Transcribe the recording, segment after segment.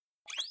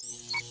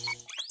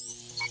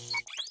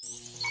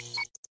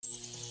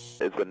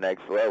is the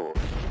next level.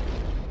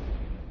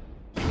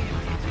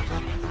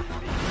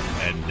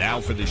 And now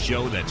for the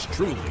show that's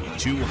truly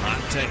too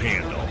hot to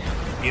handle.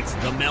 It's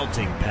The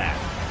Melting Pat,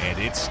 and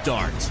it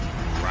starts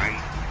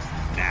right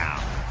now.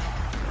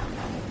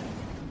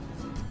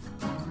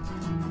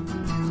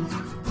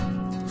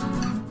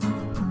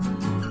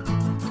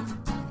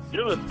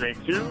 You're listening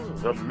to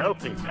The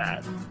Melting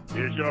Pat.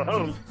 Here's your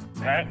host,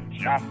 Pat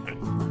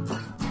Johnson.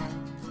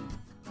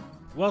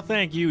 Well,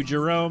 thank you,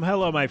 Jerome.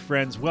 Hello, my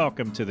friends.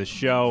 Welcome to the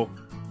show.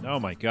 Oh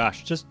my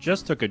gosh,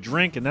 just took a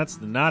drink, and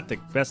that's not the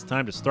best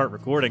time to start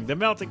recording. The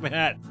Melting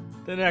Pat,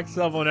 the Next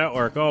Level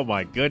Network. Oh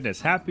my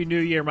goodness. Happy New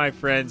Year, my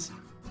friends.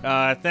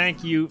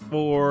 Thank you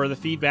for the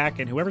feedback,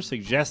 and whoever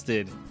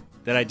suggested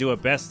that I do a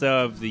best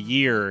of the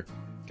year,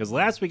 because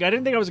last week I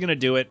didn't think I was going to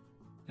do it,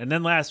 and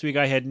then last week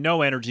I had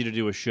no energy to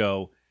do a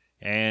show,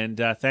 and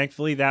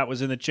thankfully that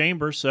was in the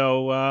chamber,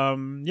 so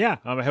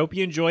I hope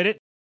you enjoyed it.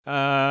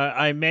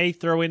 I may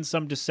throw in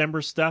some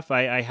December stuff.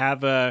 I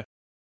have a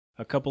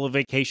couple of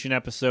vacation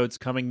episodes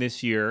coming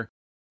this year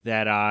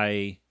that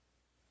I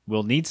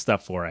will need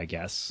stuff for, I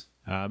guess.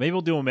 Maybe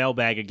we'll do a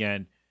mailbag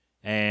again.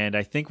 And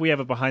I think we have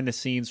a behind the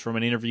scenes from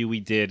an interview we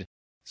did.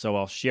 So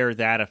I'll share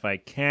that if I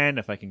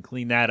can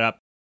clean that up.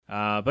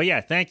 But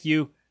yeah, thank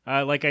you.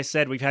 Like I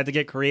said, we've had to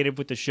get creative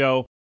with the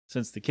show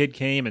since the kid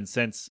came and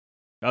since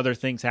other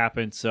things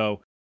happened.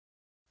 So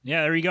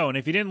yeah, there you go. And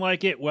if you didn't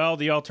like it, well,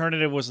 the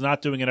alternative was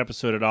not doing an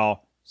episode at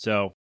all.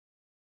 So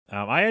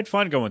I had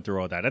fun going through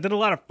all that. I did a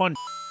lot of fun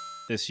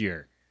this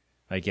year,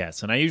 I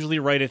guess. And I usually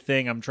write a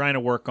thing. I'm trying to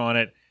work on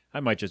it. I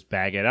might just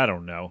bag it. I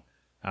don't know.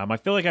 I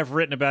feel like I've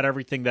written about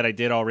everything that I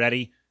did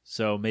already,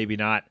 so maybe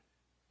not.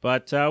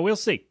 But we'll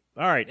see.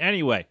 All right,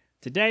 anyway,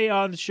 today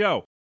on the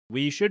show,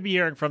 we should be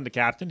hearing from the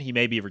captain. He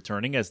may be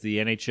returning as the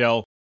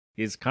NHL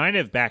is kind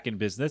of back in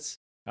business.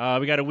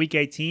 We got a Week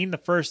 18, the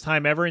first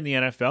time ever in the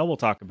NFL. We'll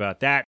talk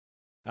about that.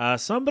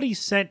 Somebody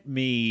sent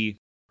me,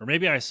 or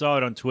maybe I saw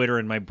it on Twitter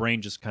and my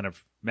brain just kind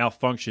of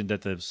malfunctioned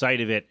at the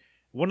sight of it.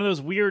 One of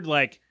those weird,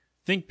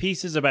 think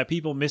pieces about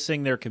people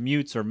missing their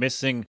commutes or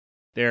missing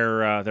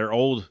their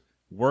old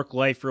work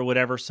life or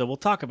whatever. So we'll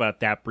talk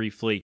about that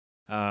briefly.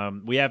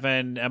 We have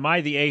an Am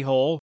I the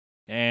A-hole?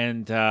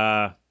 And,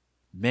 man,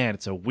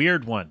 it's a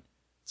weird one.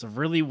 It's a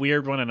really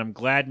weird one, and I'm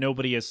glad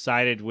nobody has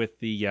sided with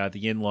the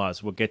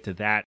in-laws. We'll get to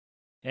that.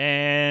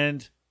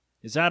 And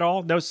is that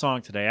all? No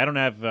song today. I don't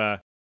have, I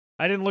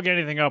didn't look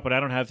anything up, but I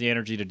don't have the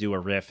energy to do a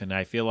riff, and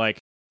I feel like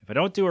if I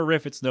don't do a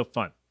riff, it's no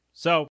fun.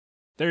 So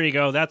there you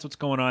go. That's what's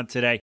going on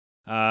today.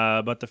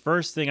 But the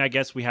first thing I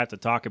guess we have to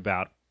talk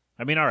about,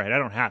 all right, I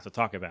don't have to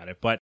talk about it,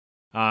 but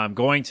I'm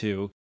going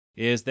to,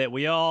 is that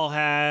we all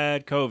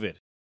had COVID.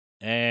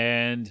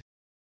 And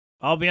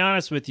I'll be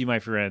honest with you, my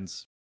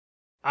friends,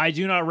 I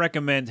do not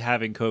recommend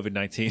having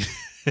COVID-19.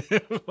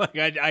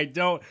 I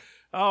don't,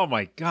 oh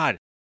my God.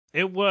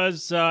 It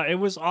was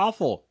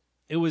awful.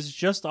 It was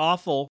just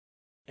awful.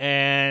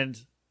 And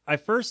I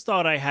first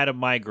thought I had a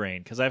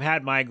migraine because I've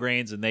had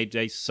migraines and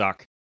they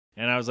suck.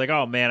 And I was like,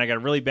 oh man, I got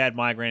a really bad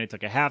migraine. It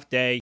took a half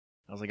day.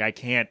 I was like, I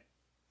can't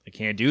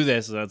do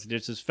this. It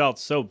just felt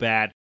so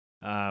bad.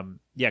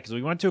 Because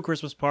we went to a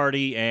Christmas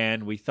party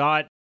and we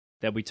thought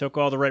that we took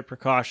all the right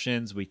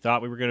precautions. We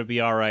thought we were going to be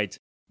all right.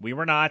 We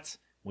were not.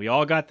 We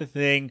all got the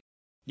thing.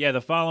 Yeah,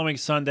 the following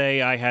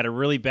Sunday, I had a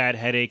really bad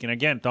headache and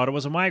again, thought it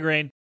was a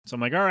migraine. So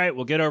I'm like, all right,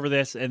 we'll get over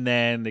this. And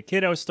then the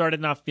kiddo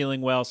started not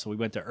feeling well. So we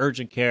went to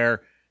urgent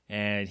care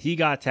and he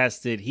got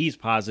tested. He's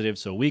positive.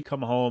 So we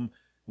come home.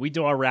 We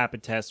do our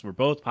rapid tests. We're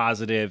both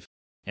positive.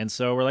 And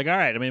so we're like, all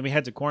right. I mean, we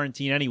had to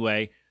quarantine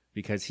anyway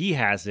because he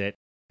has it.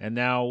 And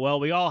now, well,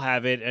 we all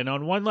have it. And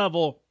on one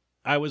level,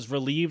 I was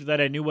relieved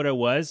that I knew what it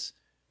was.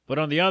 But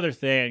on the other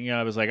thing,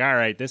 I was like, all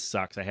right, this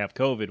sucks. I have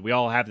COVID. We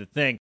all have the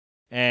thing.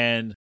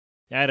 And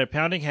I had a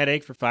pounding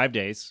headache for 5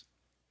 days.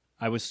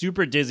 I was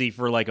super dizzy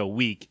for a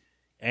week.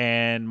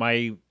 And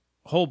my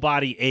whole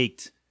body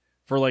ached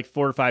for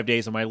 4 or 5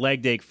 days. And my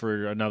leg ached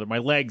for another. My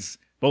legs,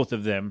 both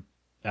of them,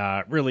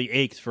 really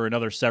ached for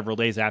another several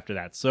days after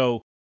that.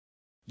 So,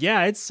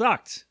 yeah, it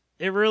sucked.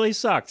 It really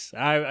sucks.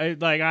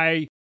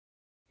 Maybe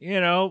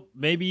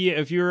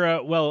if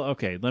you're,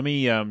 let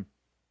me,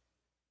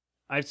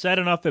 I've said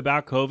enough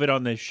about COVID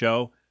on this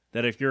show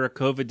that if you're a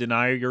COVID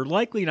denier, you're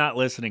likely not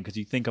listening because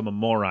you think I'm a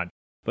moron.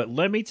 But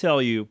let me tell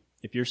you,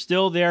 if you're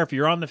still there, if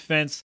you're on the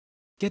fence,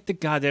 get the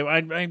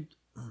goddamn,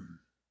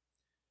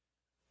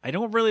 I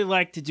don't really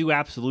like to do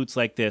absolutes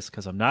like this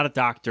because I'm not a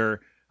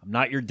doctor. I'm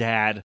not your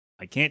dad.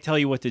 I can't tell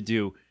you what to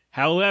do.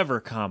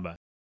 However,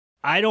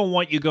 I don't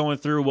want you going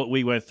through what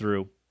we went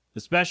through,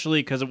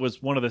 especially because it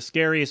was one of the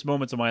scariest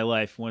moments of my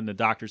life when the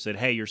doctor said,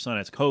 hey, your son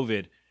has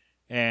COVID.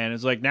 And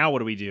it's like, now what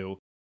do we do?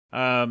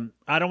 I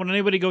don't want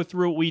anybody to go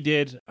through what we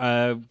did.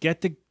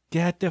 Get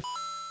the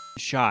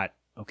shot,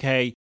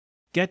 okay?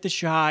 Get the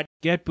shot,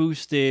 get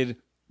boosted,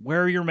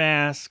 wear your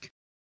mask.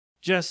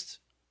 Just,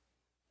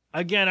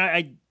 again,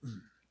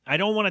 I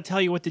don't want to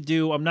tell you what to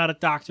do. I'm not a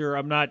doctor.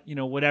 I'm not,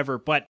 whatever.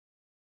 But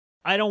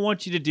I don't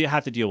want you to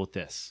have to deal with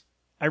this.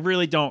 I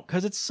really don't,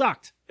 because it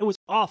sucked. It was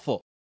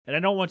awful. And I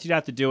don't want you to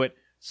have to do it.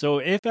 So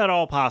if at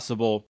all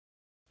possible,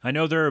 I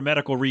know there are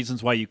medical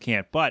reasons why you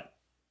can't, but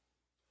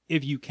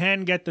if you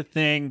can get the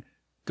thing,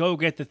 go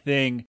get the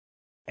thing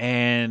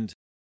and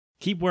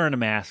keep wearing a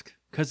mask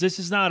because this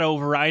is not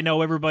over. I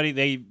know everybody,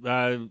 they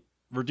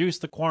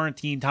reduced the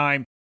quarantine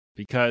time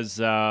because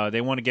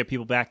they want to get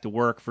people back to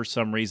work for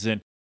some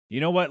reason. You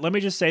know what? Let me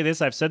just say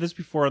this. I've said this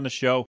before on the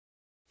show.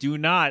 Do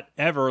not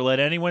ever let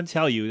anyone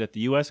tell you that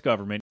the U.S.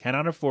 government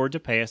cannot afford to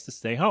pay us to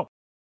stay home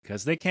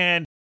because they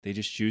can. They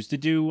just choose to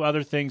do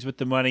other things with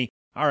the money.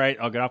 All right,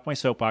 I'll get off my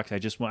soapbox.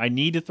 I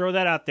need to throw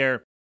that out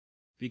there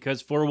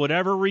because for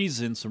whatever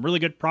reason, some really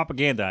good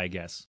propaganda, I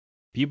guess,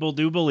 people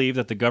do believe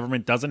that the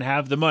government doesn't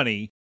have the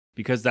money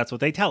because that's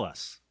what they tell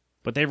us.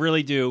 But they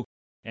really do.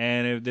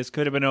 And this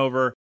could have been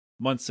over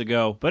months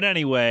ago. But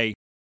anyway,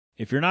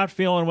 if you're not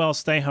feeling well,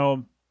 stay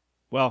home.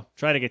 Well,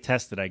 try to get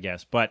tested, I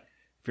guess. But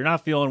if you're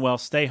not feeling well,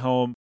 stay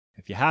home.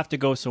 If you have to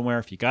go somewhere,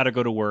 if you got to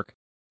go to work,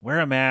 wear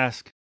a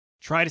mask.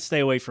 Try to stay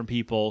away from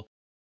people.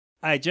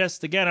 I'm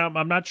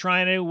not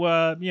trying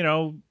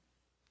to,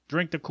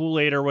 drink the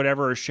Kool-Aid or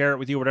whatever, or share it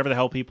with you, whatever the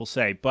hell people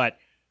say. But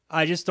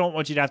I just don't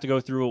want you to have to go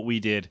through what we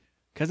did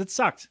because it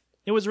sucked.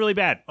 It was really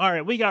bad. All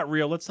right, we got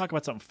real. Let's talk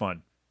about something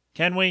fun.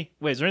 Can we?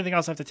 Wait, is there anything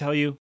else I have to tell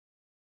you?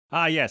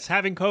 Yes,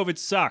 having COVID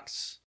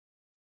sucks.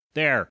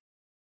 There.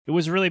 It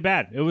was really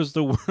bad. It was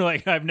I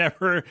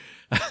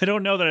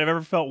don't know that I've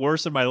ever felt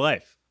worse in my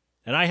life.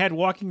 And I had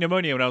walking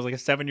pneumonia when I was like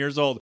 7 years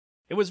old.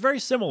 It was very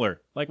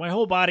similar. Like my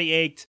whole body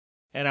ached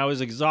and I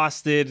was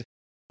exhausted.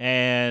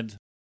 And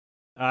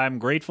I'm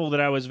grateful that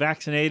I was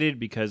vaccinated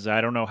because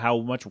I don't know how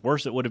much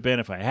worse it would have been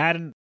if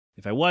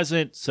I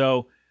wasn't.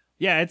 So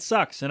yeah, it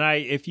sucks. And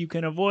if you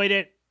can avoid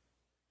it,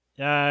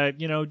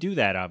 do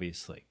that,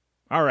 obviously.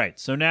 All right.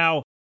 So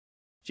now,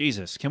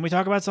 Jesus, can we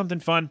talk about something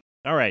fun?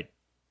 All right.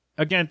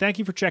 Again, thank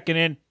you for checking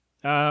in.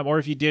 Or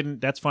if you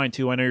didn't, that's fine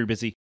too. I know you're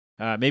busy.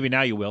 Maybe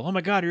now you will. Oh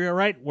my God, are you all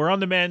right? We're on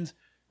the mend.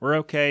 We're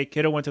okay.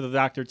 Kiddo went to the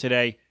doctor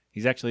today.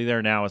 He's actually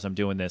there now as I'm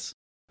doing this.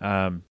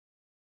 So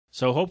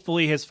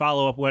hopefully his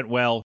follow-up went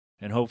well,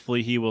 and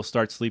hopefully he will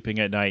start sleeping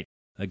at night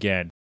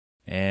again.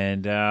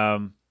 And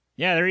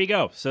yeah, there you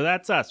go. So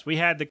that's us. We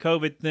had the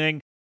COVID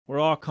thing. We're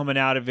all coming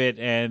out of it,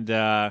 and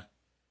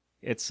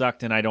it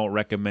sucked, and I don't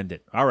recommend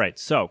it. All right,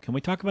 so can we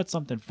talk about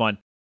something fun?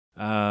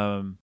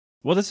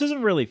 Well, this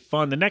isn't really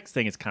fun. The next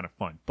thing is kind of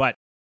fun, but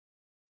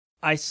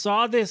I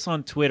saw this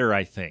on Twitter,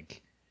 I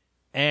think.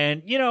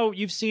 And,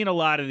 you've seen a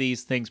lot of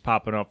these things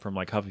popping up from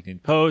like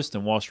Huffington Post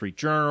and Wall Street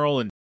Journal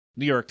and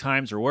New York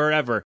Times or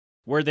wherever,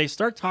 where they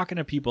start talking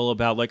to people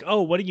about like,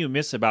 oh, what do you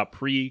miss about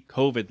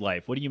pre-COVID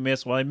life? What do you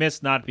miss? Well, I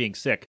miss not being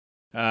sick.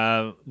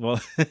 Or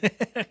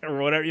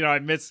whatever, I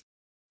miss,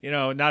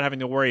 not having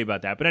to worry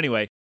about that. But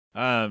anyway,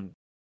 and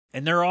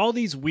there are all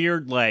these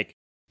weird, like,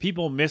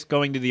 people miss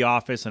going to the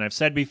office. And I've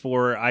said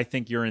before, I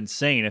think you're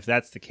insane if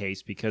that's the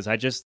case, because I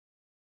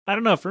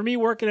don't know. For me,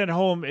 working at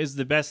home is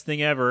the best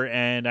thing ever.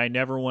 And I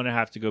never want to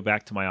have to go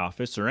back to my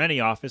office or any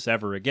office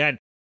ever again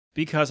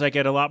because I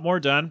get a lot more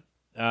done,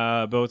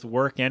 both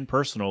work and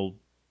personal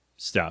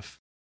stuff.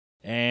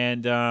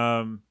 And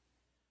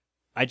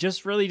I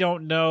just really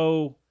don't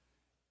know,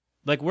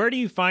 like, where do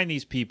you find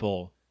these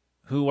people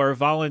who are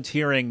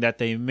volunteering that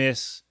they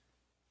miss,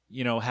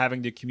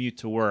 having to commute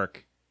to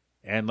work?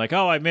 And like,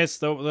 oh, I missed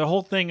the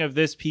whole thing of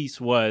this piece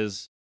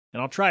was,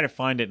 and I'll try to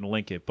find it and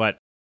link it, but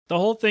the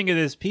whole thing of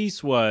this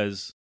piece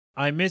was,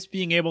 I miss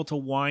being able to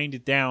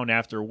wind down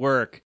after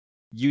work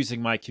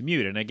using my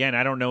commute. And again,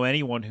 I don't know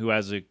anyone who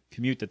has a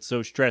commute that's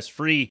so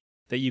stress-free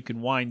that you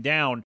can wind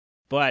down,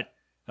 but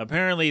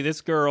apparently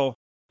this girl,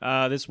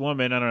 this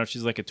woman, I don't know if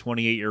she's like a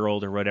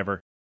 28-year-old or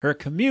whatever, her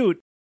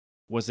commute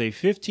was a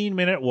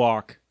 15-minute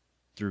walk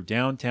through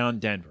downtown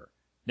Denver.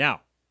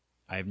 Now,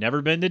 I've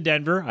never been to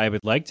Denver. I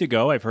would like to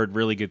go. I've heard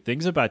really good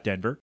things about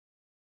Denver.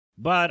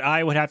 But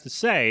I would have to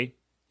say,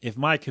 if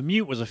my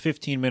commute was a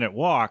 15-minute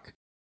walk,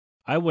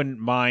 I wouldn't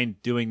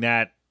mind doing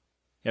that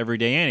every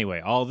day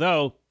anyway.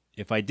 Although,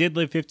 if I did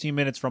live 15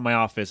 minutes from my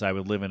office, I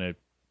would live in a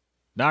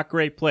not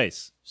great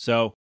place.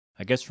 So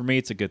I guess for me,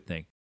 it's a good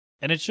thing.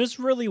 And it's just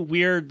really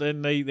weird.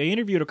 And they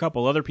interviewed a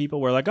couple other people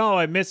who were like, oh,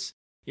 I miss,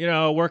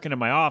 working in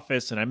my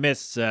office, and I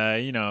miss,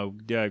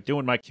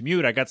 doing my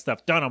commute. I got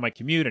stuff done on my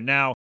commute, and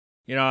now,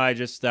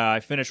 I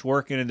finished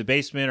working in the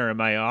basement or in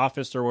my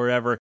office or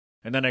wherever,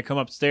 and then I come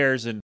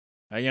upstairs and,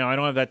 I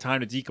don't have that time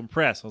to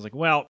decompress. I was like,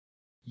 well,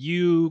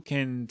 you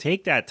can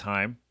take that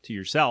time to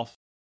yourself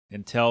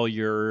and tell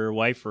your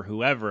wife or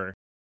whoever,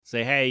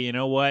 say, hey, you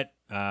know what?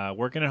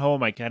 Working at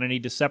home, I kind of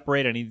need to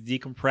separate. I need to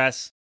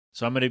decompress.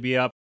 So I'm going to be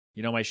up,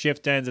 my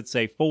shift ends at,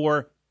 say,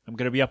 4. I'm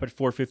going to be up at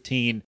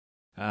 4:15.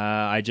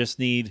 I just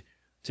need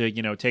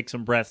to, take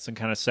some breaths and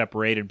kind of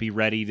separate and be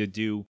ready to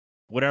do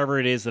whatever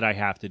it is that I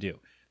have to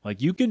do.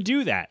 Like, you can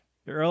do that.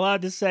 You're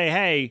allowed to say,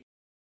 hey,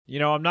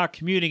 I'm not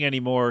commuting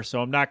anymore,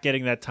 so I'm not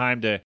getting that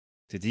time to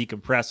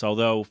decompress.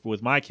 Although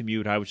with my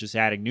commute, I was just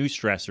adding new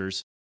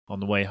stressors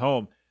on the way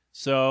home.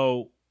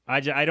 So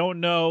I don't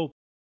know.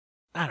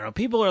 I don't know.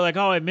 People are like,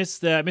 oh, I miss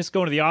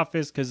going to the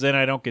office because then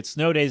I don't get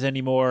snow days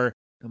anymore.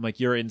 I'm like,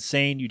 you're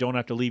insane. You don't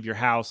have to leave your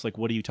house. Like,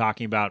 what are you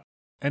talking about?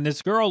 And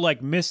this girl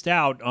like missed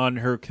out on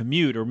her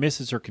commute or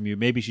misses her commute.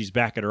 Maybe she's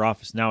back at her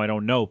office now. I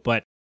don't know.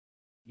 But,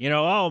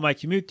 oh, my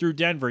commute through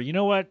Denver. You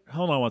know what?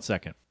 Hold on one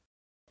second.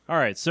 All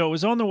right. So it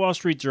was on the Wall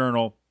Street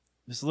Journal.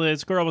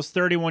 This girl was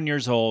 31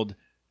 years old,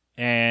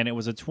 and it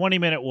was a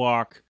 20-minute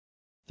walk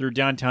through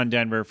downtown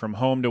Denver from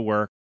home to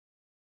work.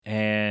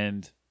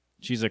 And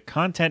she's a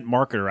content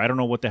marketer. I don't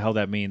know what the hell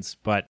that means,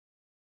 but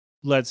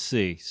let's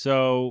see.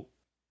 So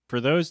for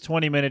those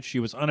 20 minutes, she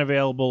was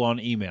unavailable on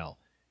email.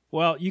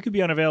 Well, you could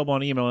be unavailable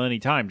on email any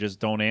time. Just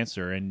don't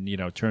answer and,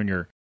 turn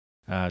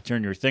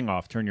your thing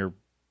off, turn your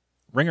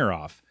ringer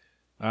off.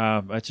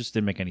 That just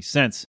didn't make any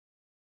sense.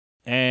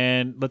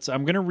 And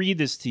I'm going to read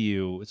this to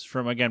you. It's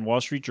from, again,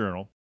 Wall Street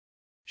Journal.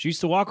 She used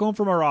to walk home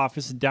from her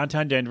office in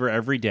downtown Denver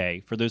every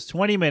day. For those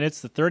 20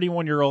 minutes, the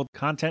 31-year-old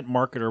content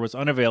marketer was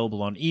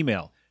unavailable on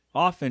email.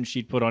 Often,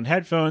 she'd put on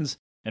headphones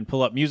and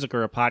pull up music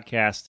or a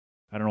podcast.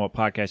 I don't know what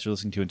podcast you're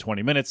listening to in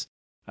 20 minutes.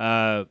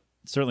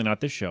 Certainly not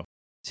this show.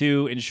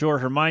 To ensure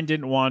her mind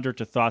didn't wander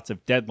to thoughts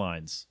of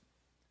deadlines.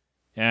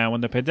 And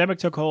when the pandemic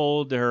took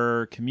hold,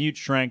 her commute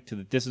shrank to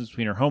the distance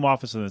between her home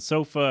office and the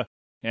sofa,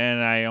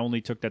 and I only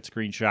took that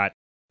screenshot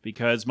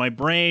because my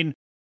brain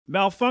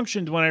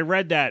malfunctioned when I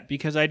read that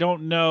because I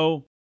don't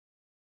know.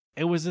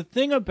 It was a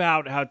thing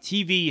about how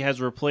TV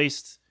has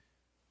replaced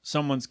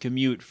someone's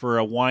commute for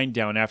a wind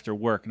down after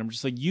work, and I'm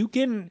just like, you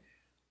can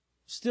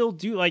still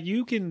do,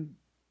 you can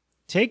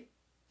take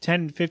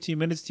 10, 15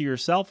 minutes to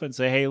yourself and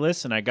say, hey,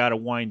 listen, I got to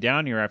wind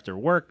down here after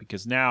work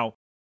because now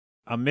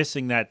I'm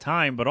missing that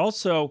time. But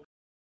also,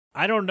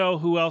 I don't know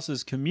who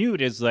else's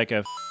commute is like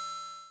a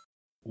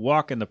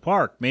walk in the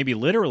park, maybe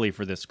literally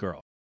for this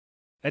girl.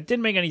 That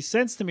didn't make any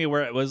sense to me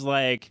where it was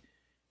like,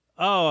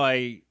 oh,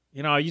 I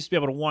used to be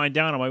able to wind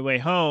down on my way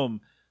home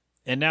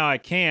and now I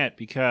can't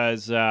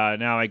because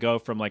now I go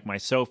from like my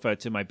sofa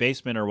to my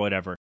basement or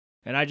whatever.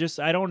 And I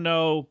don't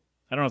know.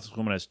 I don't know if this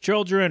woman has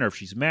children or if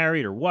she's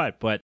married or what,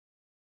 but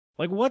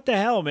what the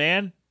hell,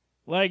 man?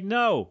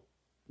 No.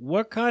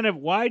 What kind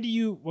of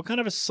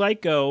a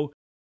psycho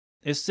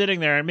is sitting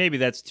there? And maybe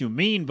that's too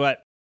mean,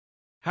 but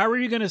how are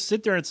you going to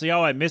sit there and say,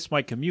 oh, I miss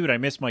my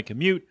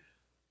commute.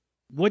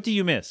 What do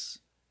you miss?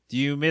 Do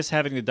you miss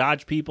having to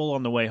dodge people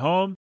on the way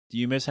home? Do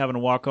you miss having to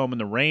walk home in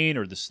the rain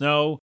or the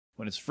snow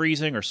when it's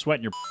freezing or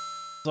sweating your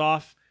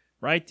off,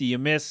 right? Do you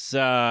miss,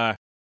 if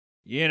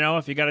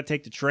you got to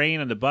take the train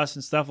and the bus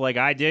and stuff like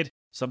I did,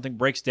 something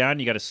breaks down,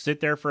 you got to sit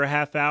there for a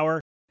half hour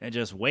and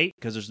just wait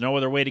because there's no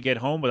other way to get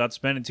home without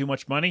spending too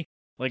much money?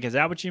 Is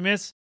that what you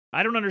miss?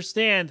 I don't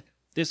understand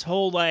this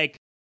whole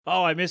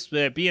oh, I miss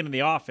being in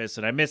the office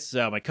and I miss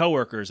my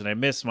coworkers and I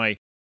miss my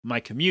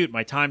commute,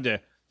 my time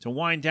to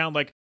wind down.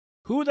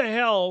 Who the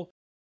hell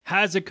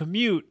has a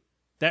commute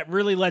that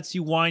really lets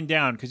you wind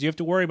down? Because you have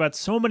to worry about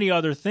so many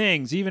other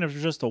things, even if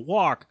it's just a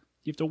walk.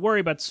 You have to worry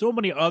about so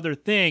many other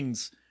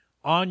things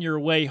on your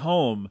way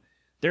home.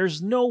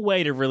 There's no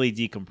way to really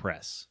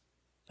decompress.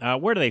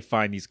 Where do they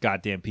find these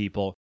goddamn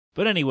people?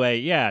 But anyway,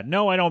 yeah,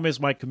 no, I don't miss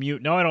my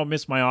commute. No, I don't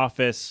miss my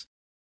office.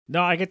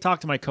 No, I can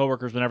talk to my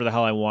coworkers whenever the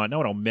hell I want. No,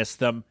 I don't miss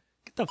them.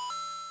 Get the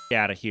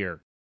out of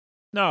here.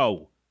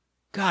 No.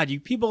 God, you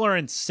people are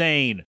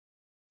insane.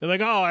 They're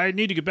like, oh, I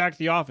need to get back to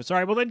the office. All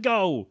right, well then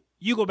go.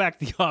 You go back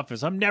to the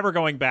office. I'm never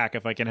going back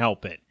if I can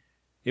help it.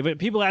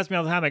 People ask me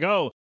all the time,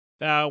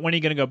 when are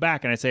you going to go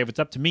back? And I say, if it's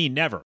up to me,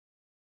 never.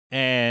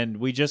 And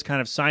we just kind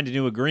of signed a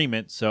new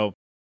agreement. So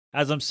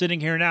as I'm sitting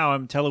here now,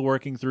 I'm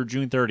teleworking through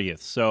June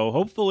 30th. So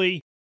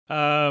hopefully,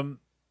 the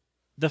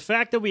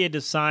fact that we had to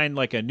sign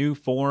a new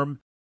form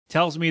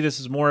tells me this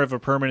is more of a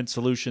permanent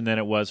solution than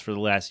it was for the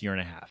last year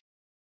and a half.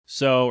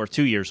 So, or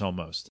 2 years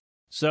almost.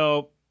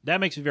 So that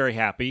makes me very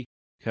happy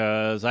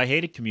because I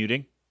hated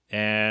commuting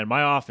and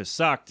my office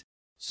sucked.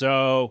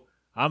 So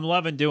I'm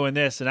loving doing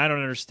this, and I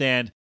don't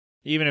understand,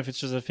 even if it's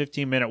just a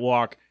 15-minute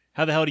walk,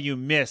 how the hell do you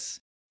miss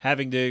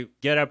having to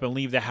get up and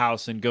leave the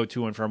house and go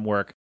to and from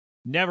work?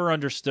 Never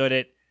understood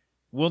it.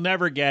 We'll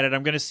never get it.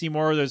 I'm going to see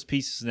more of those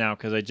pieces now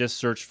because I just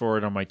searched for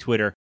it on my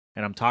Twitter,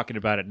 and I'm talking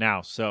about it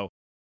now. So,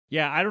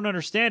 yeah, I don't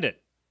understand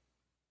it.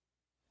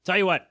 Tell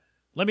you what,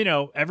 let me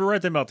know everywhere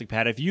at the Melting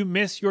Pat, if you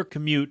miss your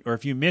commute or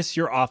if you miss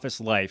your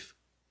office life,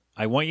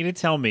 I want you to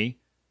tell me.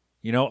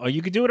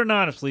 You could do it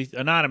anonymously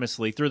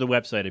through the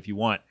website if you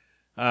want.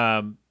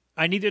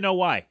 I need to know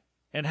why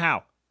and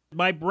how.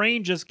 My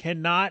brain just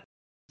cannot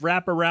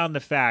wrap around the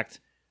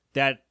fact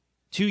that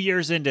 2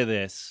 years into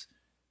this,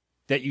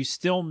 that you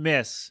still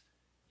miss,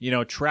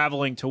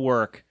 traveling to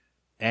work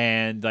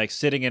and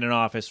sitting in an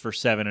office for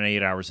 7 and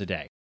 8 hours a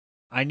day.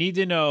 I need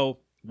to know,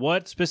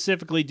 what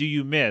specifically do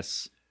you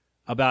miss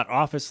about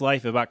office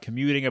life, about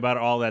commuting, about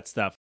all that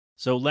stuff?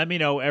 So let me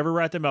know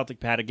everywhere at the Melting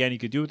Pat. Again, you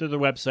could do it through the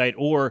website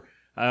or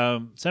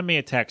send me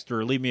a text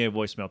or leave me a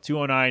voicemail,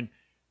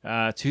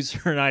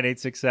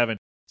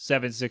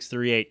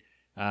 209-209-867-7638.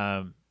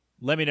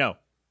 Let me know.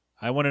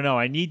 I want to know.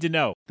 I need to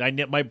know.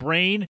 My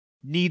brain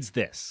needs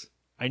this.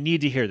 I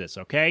need to hear this,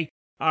 okay?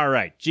 All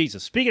right.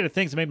 Jesus. Speaking of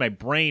things that made my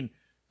brain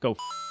go,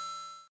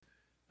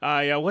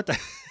 yeah, what the?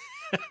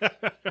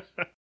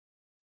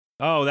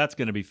 Oh, that's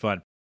going to be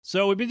fun.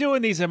 So we've been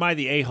doing these Am I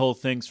the A-hole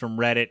things from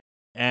Reddit,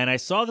 and I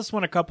saw this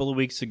one a couple of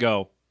weeks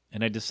ago,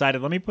 and I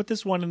decided, let me put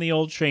this one in the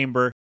old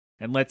chamber,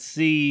 and let's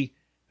see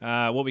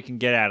what we can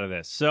get out of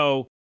this.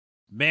 So,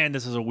 man,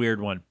 this is a weird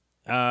one.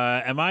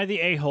 Am I the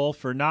a-hole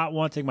for not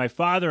wanting my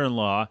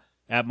father-in-law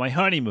at my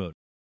honeymoon?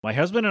 My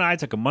husband and I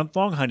took a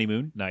month-long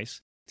honeymoon, nice,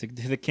 to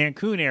the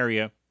Cancun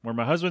area where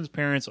my husband's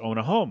parents own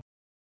a home.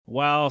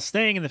 While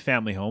staying in the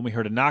family home, we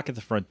heard a knock at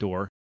the front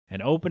door,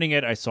 and opening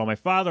it, I saw my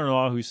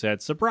father-in-law who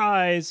said,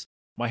 "Surprise!"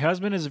 My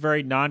husband is a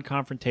very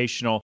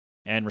non-confrontational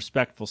and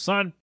respectful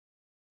son,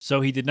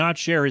 so he did not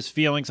share his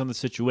feelings on the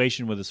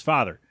situation with his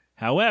father.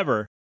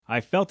 However,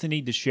 I felt the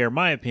need to share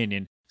my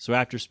opinion, so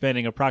after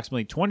spending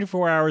approximately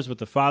 24 hours with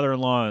the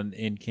father-in-law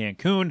in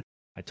Cancun,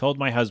 I told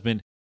my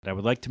husband that I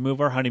would like to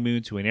move our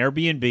honeymoon to an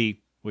Airbnb,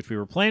 which we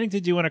were planning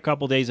to do in a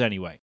couple days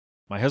anyway.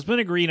 My husband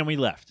agreed and we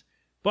left.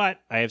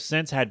 But I have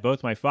since had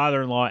both my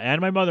father-in-law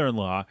and my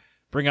mother-in-law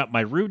bring up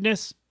my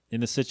rudeness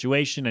in the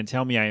situation and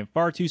tell me I am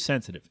far too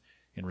sensitive.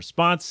 In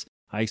response,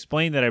 I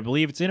explained that I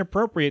believe it's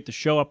inappropriate to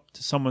show up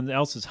to someone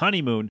else's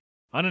honeymoon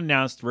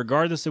unannounced,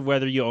 regardless of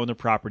whether you own the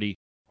property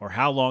or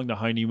how long the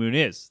honeymoon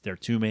is. Their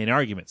two main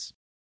arguments.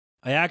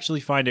 I actually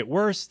find it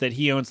worse that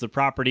he owns the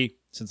property,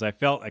 since I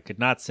felt I could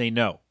not say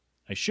no.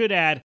 I should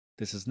add,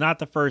 this is not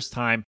the first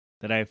time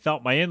that I have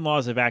felt my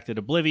in-laws have acted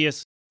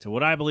oblivious to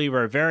what I believe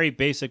are very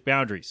basic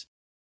boundaries.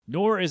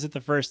 Nor is it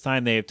the first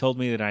time they have told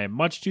me that I am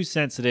much too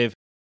sensitive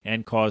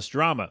and cause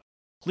drama.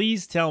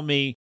 Please tell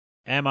me,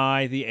 am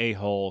I the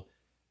a-hole?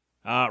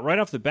 Right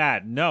off the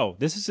bat, no,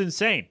 this is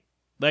insane.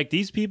 Like,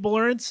 these people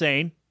are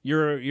insane.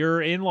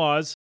 Your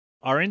in-laws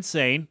are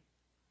insane,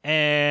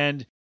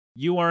 and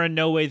you are in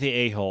no way the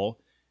a-hole.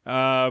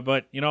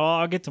 But,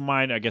 I'll get to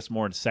mine, I guess,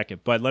 more in a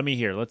second. But let me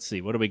hear. Let's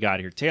see. What do we got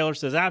here? Taylor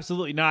says,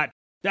 absolutely not.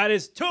 That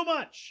is too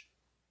much.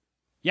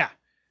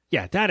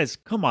 Yeah, that is,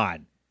 come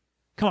on.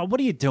 What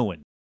are you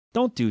doing?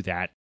 Don't do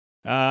that.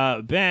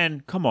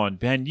 Ben, come on,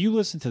 Ben. You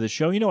listen to the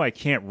show. You know I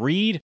can't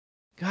read.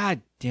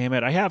 God damn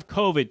it. I have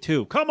COVID,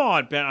 too. Come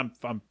on, Ben.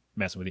 I'm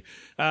messing with you.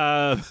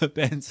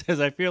 Ben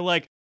says, I feel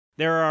like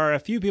there are a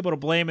few people to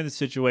blame in this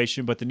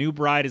situation, but the new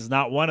bride is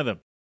not one of them.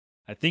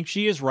 I think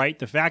she is right.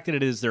 The fact that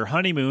it is their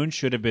honeymoon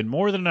should have been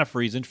more than enough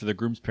reason for the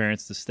groom's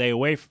parents to stay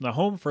away from the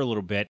home for a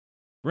little bit.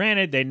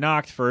 Granted, they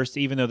knocked first,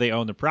 even though they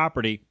own the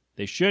property.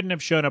 They shouldn't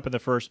have shown up in the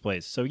first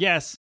place. So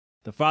yes,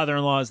 the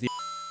father-in-law is the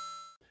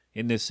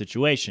in this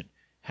situation.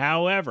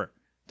 However,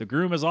 the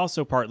groom is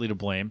also partly to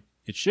blame.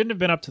 It shouldn't have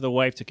been up to the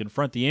wife to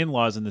confront the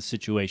in-laws in this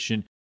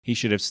situation. He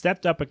should have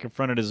stepped up and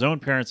confronted his own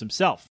parents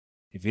himself.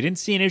 If he didn't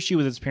see an issue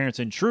with his parents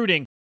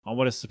intruding on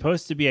what is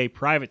supposed to be a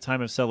private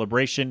time of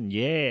celebration,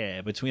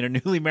 between a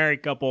newly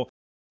married couple,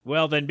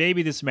 well, then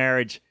maybe this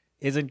marriage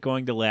isn't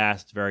going to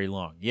last very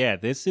long. Yeah,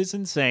 this is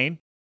insane.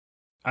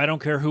 I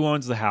don't care who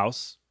owns the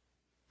house.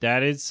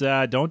 That is,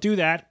 don't do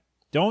that.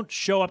 Don't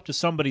show up to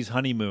somebody's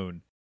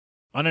honeymoon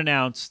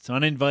unannounced,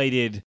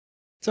 uninvited.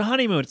 It's a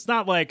honeymoon. It's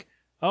not like,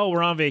 oh,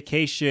 we're on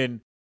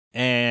vacation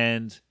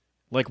and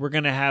like we're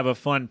going to have a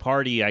fun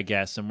party, I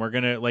guess, and we're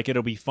going to, like,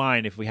 it'll be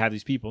fine if we have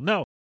these people.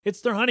 No,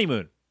 it's their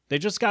honeymoon. They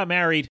just got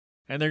married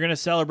and they're going to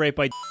celebrate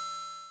by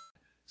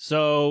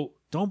so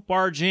don't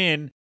barge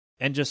in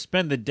and just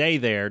spend the day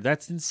there.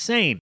 That's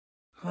insane.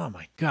 Oh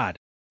my God.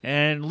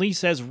 And Lee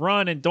says,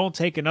 run and don't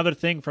take another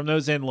thing from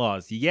those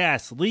in-laws.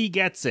 Yes, Lee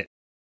gets it.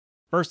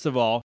 First of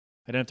all,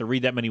 I don't have to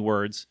read that many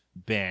words,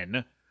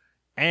 Ben.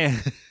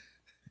 And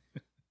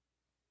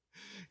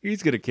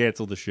he's going to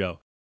cancel the show.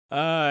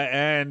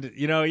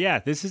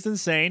 This is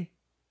insane.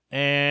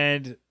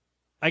 And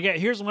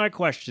here's my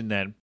question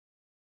then.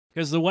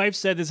 Because the wife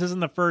said this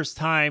isn't the first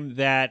time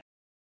that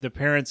the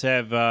parents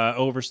have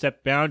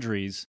overstepped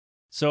boundaries.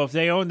 So if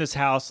they own this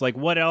house, like,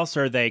 what else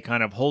are they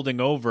kind of holding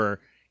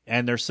over?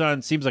 And their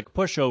son seems like a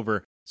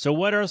pushover. So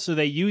what else are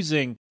they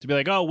using to be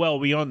like, oh, well,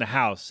 we own the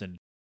house. And,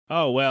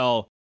 oh,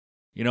 well,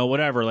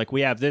 whatever. Like,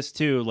 we have this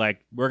too.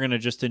 Like, we're going to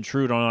just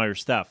intrude on all your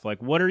stuff.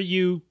 Like, what are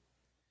you...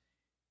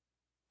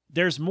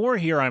 There's more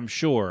here, I'm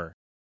sure,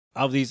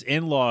 of these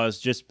in-laws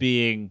just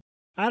being,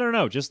 I don't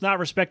know, just not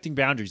respecting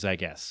boundaries, I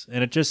guess.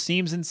 And it just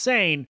seems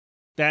insane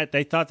that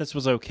they thought this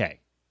was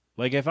okay.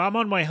 Like, if I'm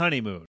on my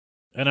honeymoon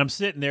and I'm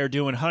sitting there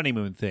doing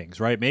honeymoon things,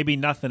 right? Maybe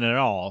nothing at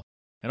all.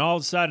 And all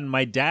of a sudden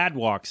my dad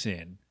walks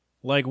in.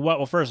 Like, what?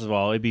 Well, first of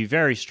all, it'd be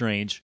very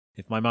strange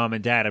if my mom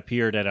and dad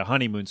appeared at a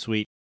honeymoon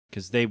suite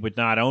because they would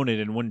not own it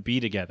and wouldn't be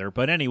together.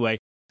 But anyway,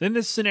 in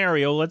this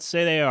scenario, let's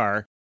say they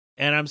are,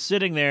 and I'm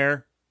sitting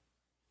there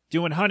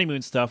doing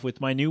honeymoon stuff with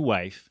my new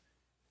wife,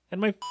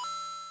 and my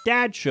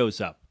dad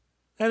shows up,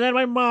 and then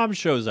my mom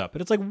shows up,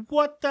 and it's like,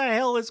 what the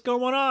hell is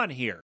going on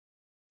here?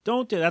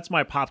 Don't do that's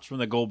my Pops from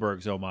the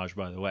Goldbergs homage,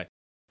 by the way.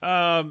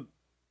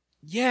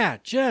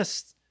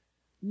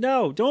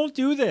 No, don't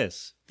do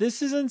this.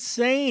 This is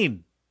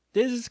insane.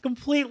 This is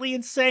completely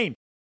insane.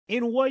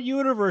 In what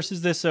universe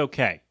is this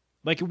okay?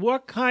 Like,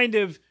 what kind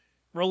of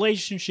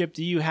relationship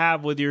do you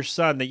have with your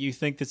son that you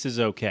think this is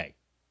okay?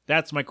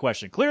 That's my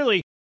question.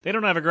 Clearly, they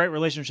don't have a great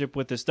relationship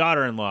with this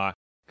daughter-in-law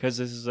because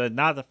this is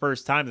not the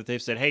first time that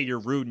they've said, hey, you're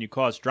rude and you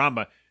cause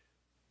drama.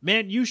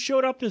 Man, you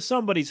showed up to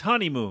somebody's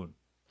honeymoon.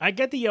 I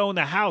get that you own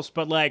the house,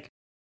 but like,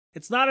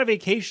 it's not a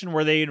vacation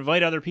where they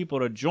invite other people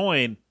to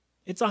join.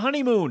 It's a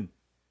honeymoon.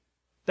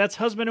 That's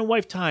husband and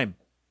wife time.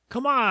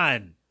 Come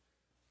on.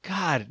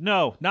 God,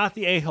 no, not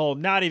the a-hole,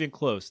 not even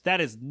close.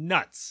 That is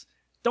nuts.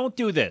 Don't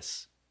do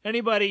this.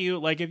 Anybody who,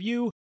 like, if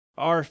you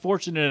are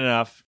fortunate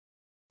enough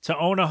to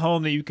own a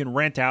home that you can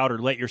rent out or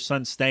let your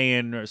son stay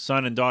in, or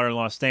son and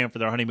daughter-in-law stay in for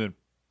their honeymoon,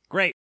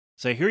 great.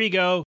 So here you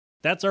go.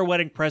 That's our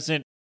wedding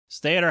present.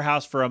 Stay at our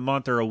house for a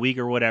month or a week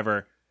or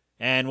whatever,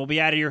 and we'll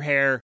be out of your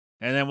hair,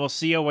 and then we'll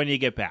see you when you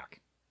get back.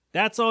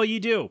 That's all you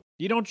do.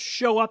 You don't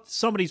show up to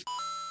somebody's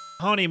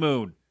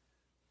honeymoon.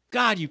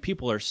 God, you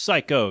people are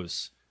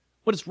psychos.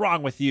 What is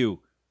wrong with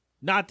you?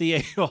 Not the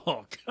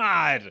a-hole.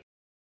 God.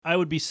 I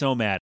would be so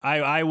mad.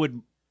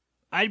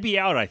 I'd be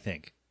out, I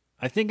think.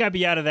 I think I'd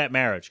be out of that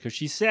marriage, because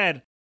she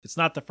said it's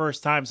not the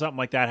first time something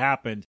like that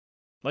happened.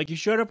 Like, you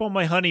showed up on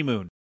my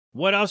honeymoon.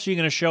 What else are you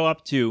going to show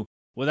up to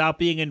without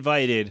being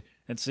invited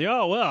and say,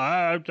 oh,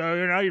 well,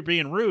 now you're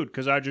being rude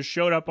because I just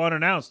showed up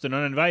unannounced and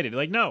uninvited?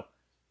 Like, no,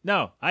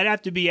 I'd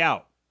have to be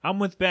out. I'm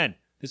with Ben.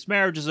 This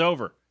marriage is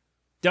over.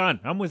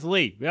 Done. I'm with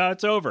Lee. Yeah,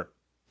 it's over.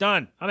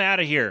 Done. I'm out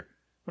of here.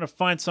 I'm going to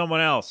find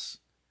someone else.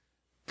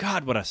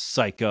 God, what a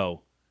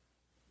psycho.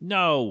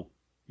 No,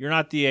 you're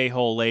not the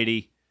a-hole,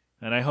 lady.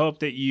 And I hope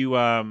that you,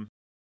 all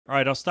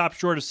right, I'll stop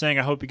short of saying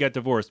I hope you get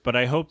divorced, but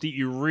I hope that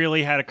you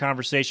really had a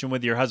conversation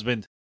with your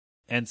husband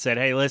and said,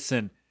 hey,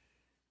 listen,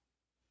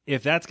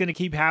 if that's going to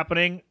keep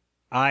happening,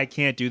 I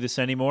can't do this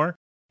anymore.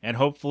 And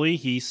hopefully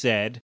he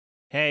said,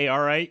 hey,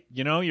 all right,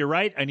 you're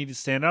right. I need to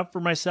stand up for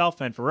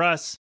myself and for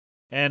us.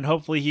 And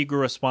hopefully he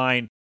grew a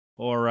spine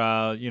or,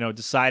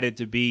 decided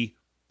to be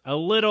a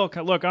little,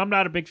 look, I'm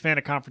not a big fan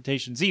of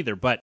confrontations either,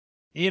 but,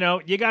 you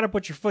got to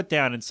put your foot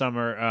down in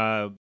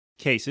some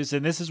cases,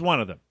 and this is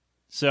one of them.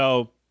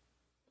 So,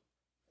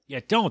 yeah,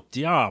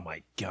 oh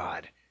my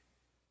God.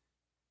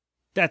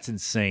 That's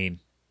insane.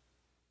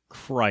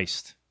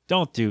 Christ.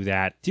 Don't do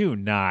that. Do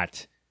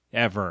not.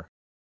 Ever.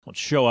 Don't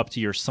show up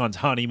to your son's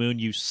honeymoon,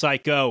 you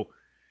psycho.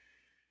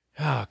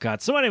 Oh,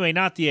 God. So anyway,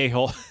 not the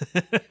a-hole.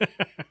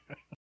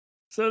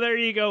 So there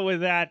you go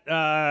with that.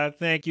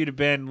 Thank you to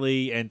Ben,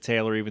 Lee, and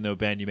Taylor, even though,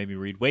 Ben, you made me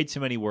read way too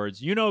many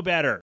words. You know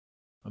better.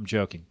 I'm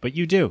joking. But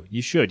you do.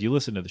 You should. You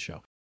listen to the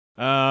show.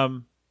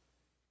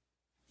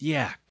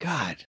 Yeah,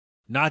 God.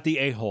 Not the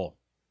a-hole.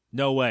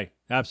 No way.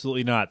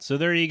 Absolutely not. So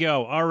there you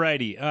go.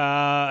 Alrighty.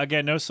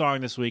 Again, no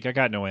song this week. I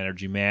got no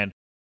energy, man.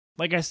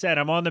 Like I said,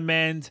 I'm on the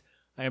mend.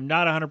 I am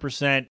not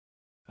 100%.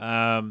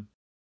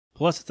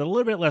 Plus, it's a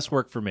little bit less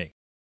work for me.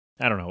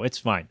 I don't know. It's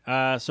fine.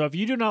 So if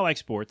you do not like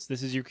sports,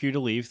 this is your cue to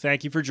leave.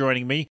 Thank you for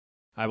joining me.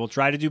 I will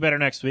try to do better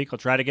next week. I'll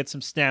try to get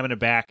some stamina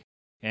back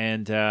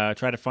and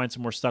try to find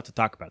some more stuff to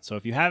talk about. So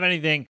if you have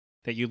anything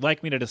that you'd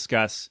like me to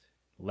discuss,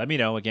 let me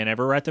know. Again,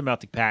 everywhere at the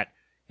Melting Pat.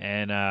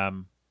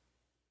 And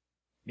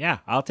yeah,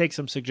 I'll take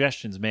some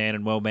suggestions, man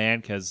and woe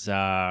man, because,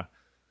 not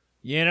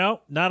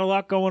a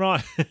lot going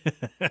on.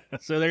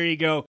 So there you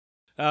go.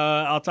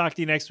 I'll talk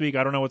to you next week.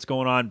 I don't know what's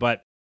going on,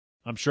 but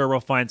I'm sure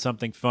we'll find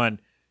something fun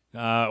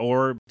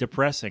or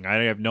depressing. I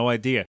have no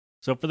idea.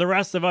 So for the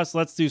rest of us,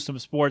 let's do some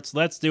sports.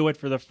 Let's do it.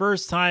 For the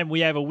first time,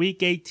 we have a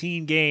Week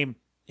 18 game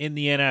in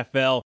the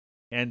NFL.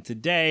 And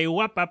today,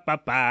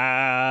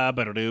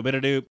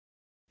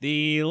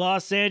 the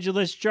Los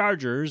Angeles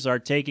Chargers are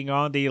taking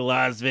on the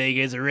Las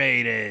Vegas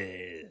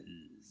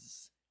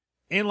Raiders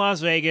in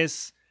Las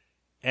Vegas.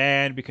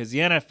 And because the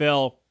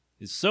NFL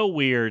is so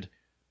weird,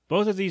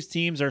 both of these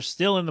teams are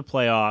still in the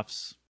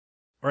playoffs,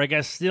 or I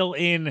guess still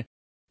in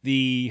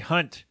the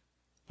hunt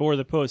for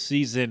the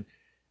postseason.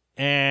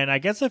 And I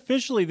guess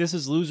officially this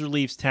is loser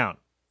leaves town.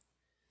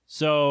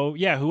 So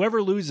yeah,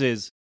 whoever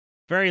loses,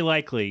 very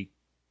likely.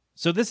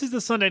 So this is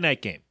the Sunday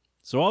night game.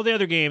 So all the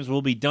other games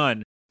will be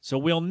done. So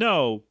we'll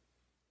know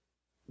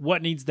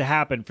what needs to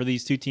happen for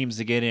these two teams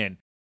to get in.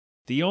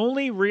 The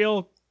only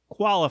real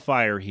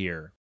qualifier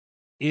here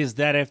is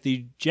that if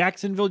the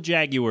Jacksonville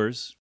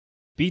Jaguars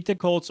beat the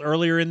Colts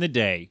earlier in the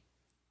day,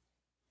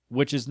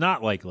 which is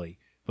not likely,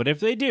 but if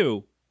they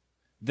do,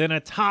 then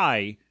a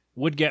tie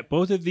would get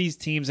both of these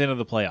teams into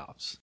the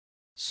playoffs.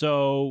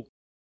 So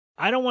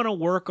I don't want to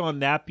work on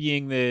that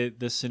being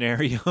the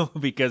scenario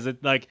because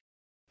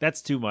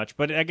that's too much.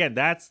 But again,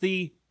 that's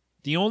the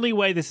only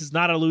way this is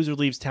not a loser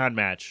leaves town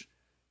match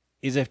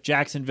is if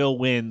Jacksonville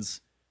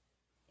wins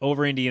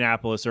over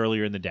Indianapolis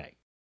earlier in the day.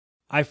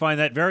 I find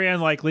that very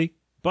unlikely,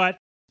 but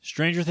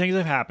stranger things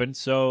have happened.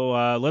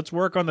 So let's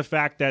work on the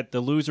fact that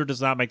the loser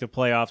does not make the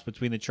playoffs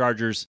between the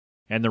Chargers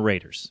and the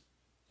Raiders.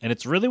 And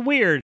it's really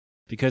weird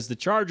because the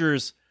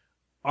Chargers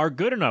are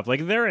good enough.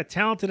 Like, they're a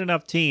talented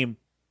enough team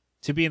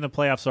to be in the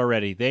playoffs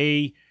already.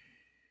 They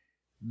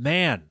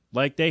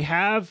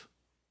have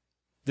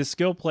the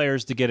skill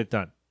players to get it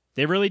done.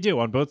 They really do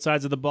on both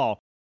sides of the ball.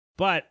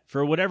 But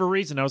for whatever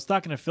reason, I was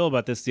talking to Phil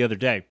about this the other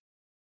day.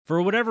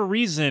 For whatever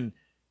reason,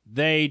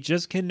 they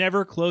just can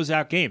never close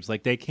out games.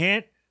 Like, they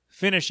can't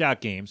finish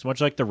out games,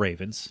 much like the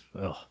Ravens.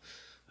 Ugh.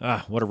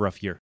 What a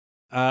rough year.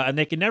 And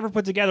they can never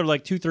put together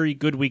like 2-3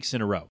 good weeks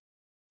in a row.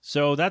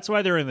 So that's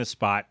why they're in this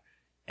spot.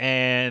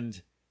 And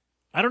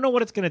I don't know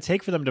what it's going to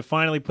take for them to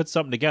finally put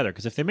something together.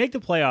 Because if they make the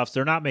playoffs,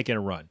 they're not making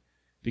a run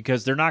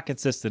because they're not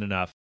consistent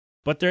enough.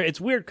 But it's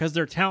weird because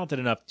they're talented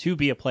enough to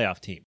be a playoff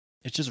team.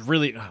 It's just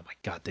really, oh my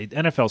God, the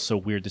NFL's so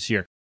weird this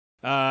year.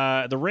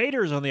 The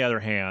Raiders, on the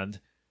other hand,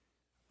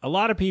 a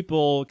lot of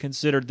people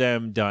considered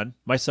them done,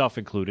 myself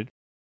included,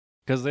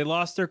 because they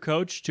lost their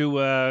coach to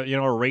a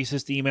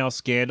racist email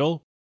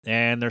scandal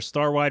and their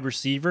star wide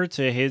receiver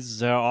to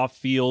his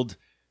off-field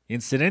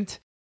incident,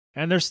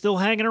 and they're still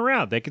hanging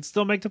around. They could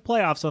still make the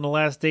playoffs on the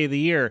last day of the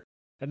year,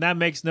 and that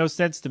makes no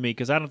sense to me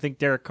because I don't think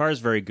Derek Carr's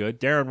very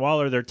good. Darren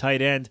Waller, their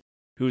tight end,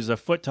 who's a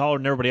foot taller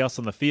than everybody else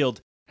on the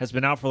field, has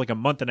been out for like a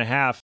month and a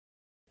half,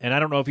 and I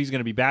don't know if he's going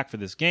to be back for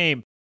this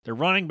game. They're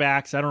running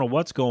backs. I don't know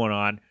what's going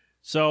on.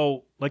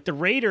 So, like, the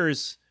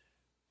Raiders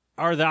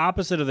are the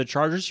opposite of the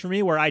Chargers for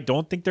me, where I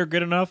don't think they're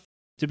good enough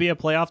to be a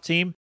playoff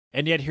team,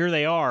 and yet here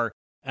they are,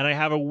 and I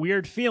have a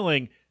weird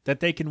feeling that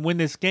they can win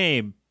this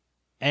game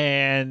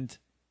and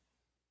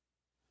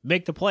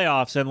make the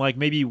playoffs and, like,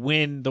 maybe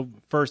win the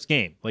first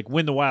game, like,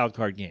 win the wild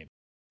card game.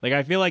 Like,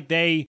 I feel like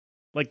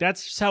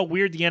that's just how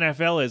weird the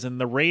NFL is, and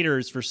the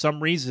Raiders, for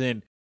some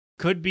reason,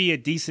 could be a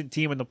decent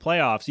team in the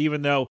playoffs,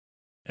 even though,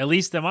 at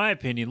least in my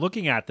opinion,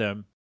 looking at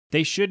them,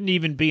 they shouldn't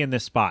even be in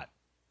this spot.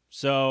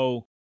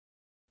 So,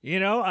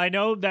 I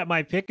know that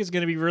my pick is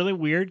going to be really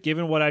weird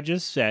given what I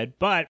just said,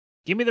 but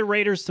give me the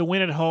Raiders to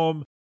win at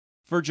home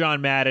for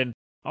John Madden.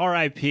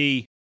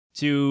 R.I.P.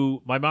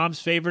 to my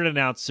mom's favorite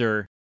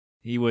announcer.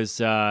 He was,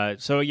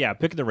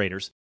 pick the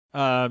Raiders.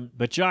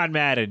 But John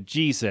Madden,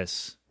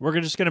 Jesus. We're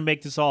just going to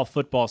make this all a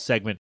football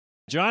segment.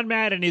 John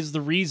Madden is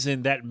the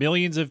reason that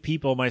millions of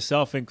people,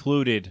 myself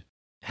included,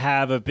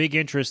 have a big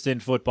interest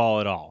in football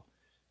at all.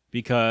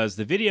 Because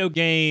the video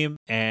game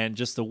and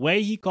just the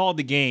way he called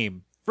the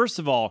game. First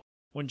of all,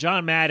 when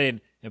John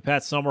Madden and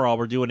Pat Summerall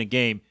were doing a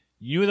game,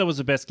 you knew that was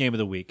the best game of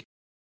the week.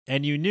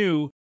 And you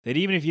knew that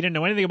even if you didn't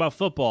know anything about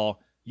football,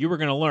 you were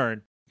going to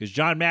learn. Because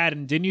John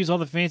Madden didn't use all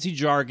the fancy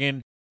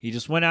jargon. He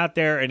just went out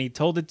there and he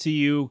told it to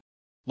you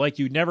like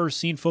you'd never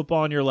seen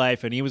football in your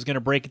life. And he was going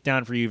to break it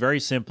down for you very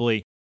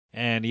simply.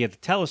 And he had the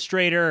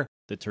telestrator,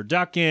 the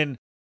turducken.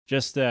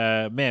 Just,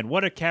 man,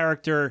 what a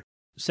character.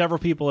 Several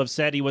people have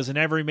said he was an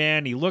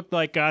everyman. He looked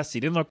like us. He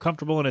didn't look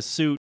comfortable in a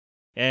suit.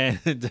 And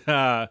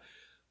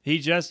he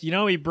just,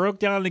 he broke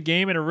down the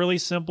game in a really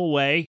simple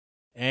way.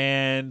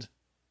 And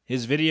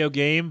his video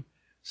game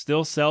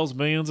still sells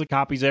millions of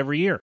copies every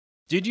year.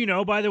 Did you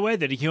know, by the way,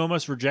 that he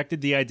almost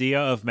rejected the idea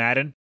of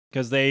Madden?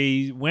 Because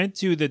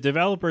the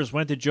developers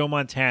went to Joe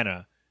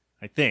Montana,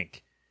 I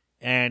think.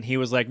 And he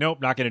was like, nope,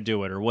 not going to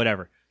do it or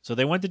whatever. So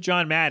they went to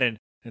John Madden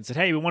and said,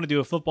 hey, we want to do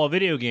a football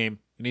video game.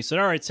 And he said,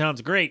 all right,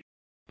 sounds great.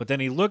 But then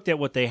he looked at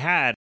what they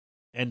had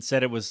and saw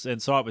it was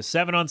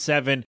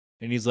 7-on-7.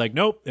 And he's like,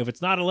 nope, if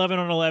it's not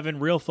 11-on-11,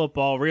 real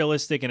football,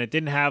 realistic, and it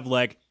didn't have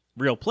like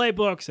real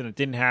playbooks and it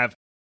didn't have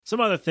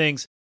some other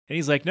things. And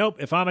he's like, nope,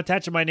 if I'm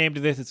attaching my name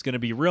to this, it's going to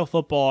be real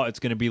football. It's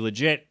going to be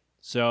legit.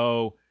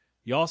 So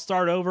y'all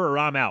start over or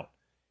I'm out.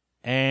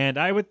 And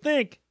I would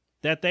think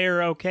that they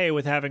are okay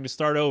with having to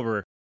start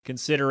over,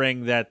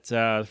 considering that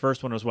the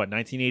first one was,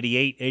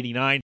 1988,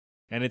 89,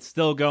 and it's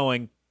still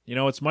going.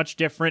 It's much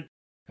different.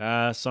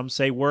 Some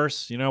say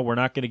worse. We're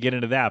not going to get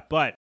into that.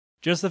 But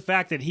just the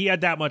fact that he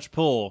had that much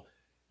pull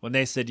when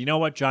they said, you know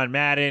what, John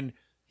Madden,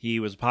 he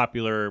was a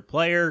popular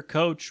player,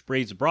 coach,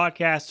 Braves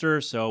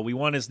broadcaster, so we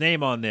want his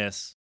name on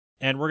this,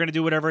 and we're going to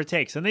do whatever it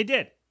takes. And they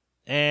did.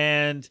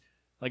 And,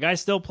 I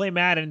still play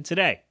Madden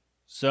today.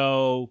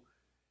 So,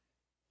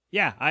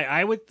 yeah,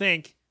 I would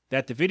think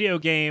that the video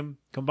game,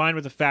 combined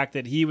with the fact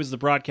that he was the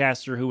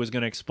broadcaster who was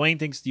going to explain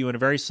things to you in a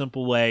very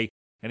simple way,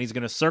 and he's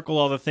going to circle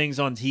all the things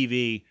on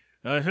TV,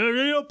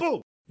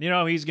 boom!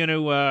 He's going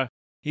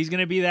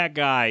to be that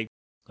guy.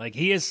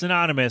 He is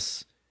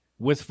synonymous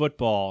with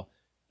football,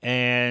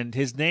 and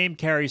his name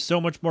carries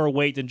so much more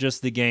weight than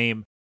just the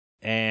game.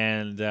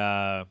 And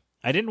I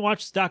didn't watch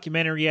this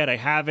documentary yet. I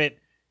have it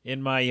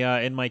in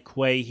my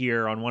quay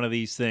here on one of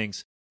these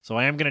things, so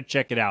I am going to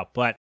check it out.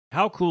 But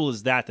how cool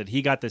is that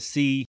he got to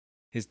see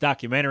his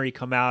documentary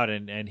come out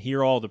and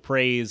hear all the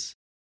praise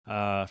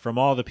from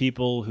all the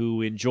people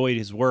who enjoyed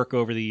his work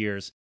over the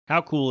years?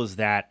 How cool is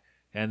that?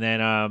 And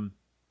then, and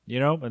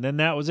then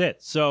that was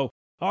it. So,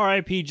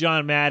 R.I.P.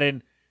 John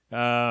Madden.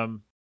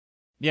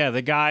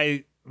 The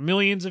guy,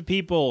 millions of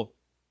people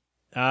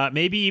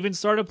maybe even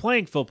started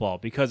playing football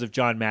because of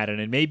John Madden,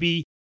 and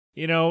maybe,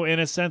 in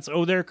a sense,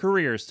 owe their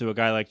careers to a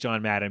guy like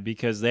John Madden,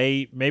 because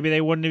maybe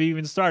they wouldn't have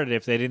even started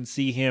if they didn't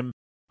see him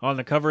on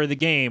the cover of the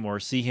game or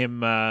see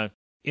him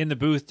in the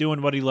booth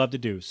doing what he loved to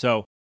do.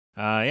 So,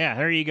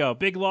 there you go.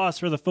 Big loss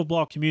for the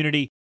football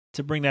community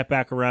to bring that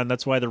back around.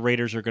 That's why the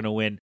Raiders are going to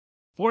win.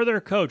 For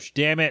their coach,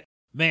 damn it.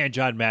 Man,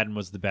 John Madden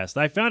was the best.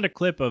 I found a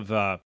clip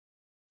of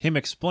him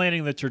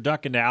explaining the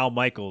turducken to Al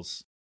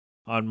Michaels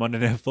on Monday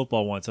Night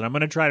Football once, and I'm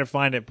going to try to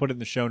find it, put it in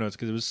the show notes,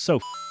 because it was so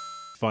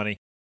funny.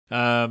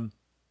 I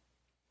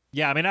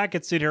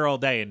could sit here all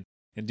day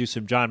and do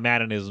some John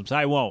Maddenisms.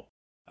 I won't.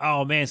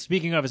 Oh, man,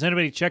 speaking of, has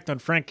anybody checked on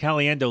Frank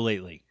Caliendo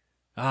lately?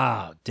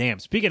 Ah, damn.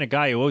 Speaking of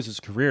guy who owes his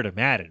career to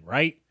Madden,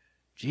 right?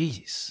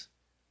 Jeez.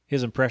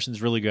 His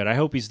impression's really good. I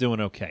hope he's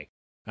doing okay.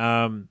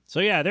 So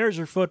yeah, there's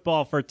your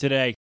football for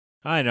today.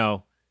 I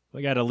know,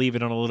 we got to leave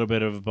it on a little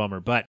bit of a bummer,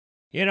 but,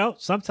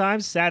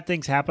 sometimes sad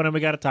things happen and we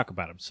got to talk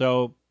about them.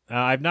 So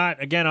I've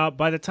not, again,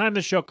 by the time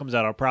the show comes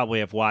out, I'll probably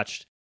have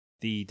watched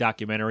the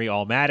documentary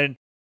All Madden,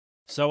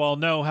 so I'll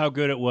know how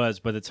good it was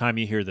by the time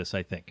you hear this,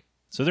 I think.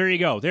 So there you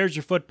go. There's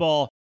your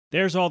football.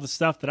 There's all the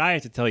stuff that I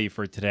had to tell you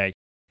for today.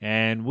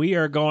 And we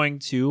are going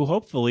to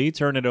hopefully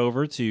turn it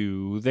over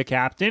to the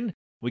captain.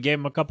 We gave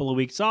him a couple of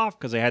weeks off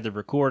because I had to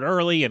record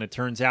early, and it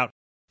turns out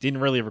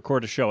didn't really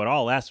record a show at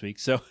all last week.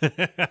 So,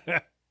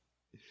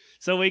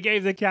 so we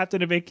gave the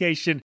captain a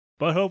vacation,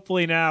 but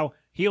hopefully now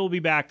he'll be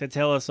back to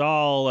tell us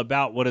all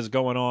about what is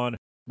going on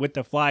with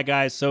the Fly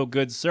Guys. So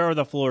good, sir.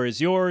 The floor is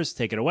yours.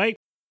 Take it away.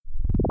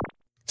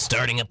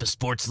 Starting up a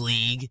sports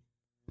league?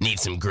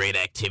 Need some great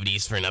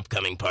activities for an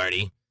upcoming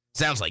party?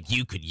 Sounds like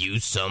you could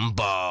use some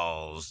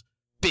balls.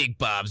 Big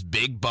Bob's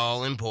Big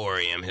Ball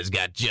Emporium has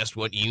got just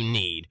what you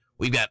need.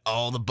 We've got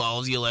all the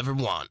balls you'll ever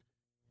want.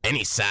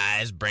 Any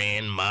size,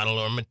 brand, model,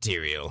 or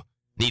material.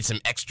 Need some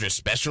extra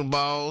special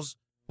balls?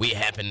 We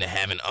happen to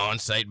have an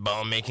on-site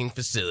ball-making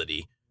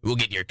facility. We'll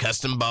get your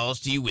custom balls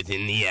to you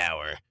within the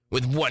hour.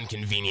 With one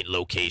convenient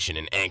location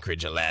in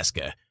Anchorage,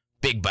 Alaska.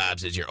 Big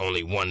Bob's is your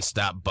only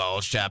one-stop ball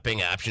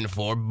shopping option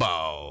for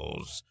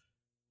balls.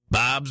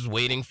 Bob's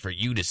waiting for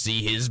you to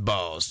see his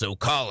balls, so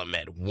call him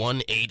at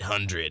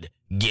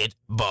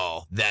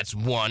 1-800-GET-BALL. That's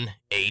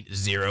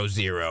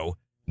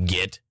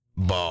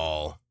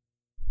 1-800-GET-BALL.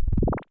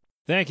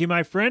 Thank you,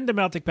 my friend. The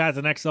Melting Pat,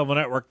 the Next Level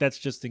Network. That's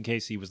just in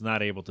case he was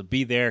not able to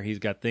be there. He's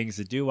got things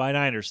to do, and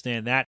I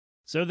understand that.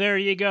 So there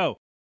you go.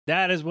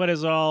 That is what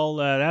is all.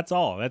 That's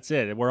all. That's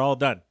it. We're all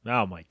done.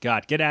 Oh, my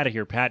God. Get out of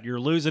here, Pat. You're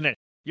losing it.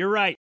 You're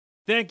right.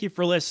 Thank you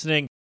for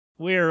listening.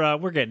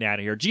 We're getting out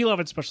of here. G-Love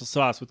and Special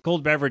Sauce with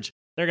cold beverage.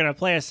 They're going to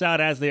play us out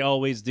as they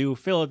always do.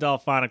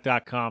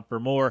 Philadelphonic.com for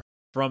more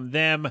from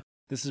them.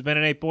 This has been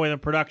an 8 Boylan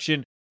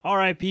production.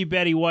 R.I.P.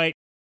 Betty White.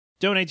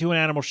 Donate to an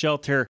animal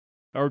shelter.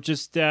 Or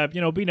just,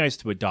 be nice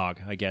to a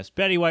dog, I guess.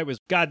 Betty White was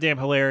goddamn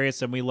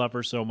hilarious, and we love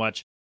her so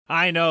much.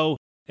 I know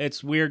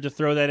it's weird to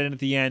throw that in at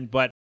the end,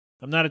 but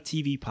I'm not a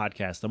TV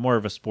podcast. I'm more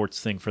of a sports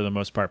thing for the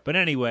most part. But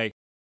anyway,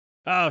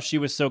 she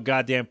was so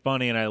goddamn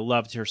funny, and I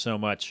loved her so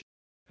much.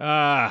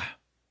 Damn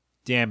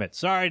it.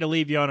 Sorry to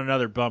leave you on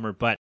another bummer,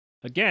 but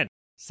again,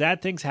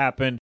 sad things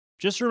happen.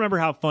 Just remember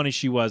how funny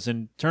she was,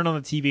 and turn on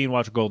the TV and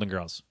watch Golden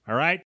Girls. All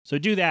right? So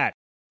do that.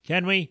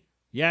 Can we?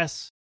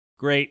 Yes.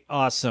 Great.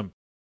 Awesome.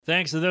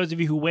 Thanks to those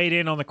of you who weighed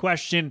in on the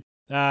question.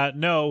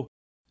 No,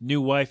 new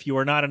wife, you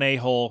are not an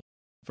a-hole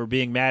for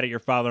being mad at your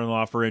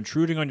father-in-law for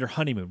intruding on your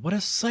honeymoon. What a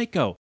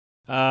psycho.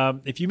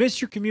 If you missed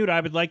your commute,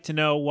 I would like to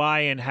know why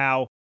and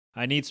how.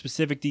 I need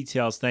specific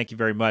details. Thank you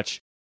very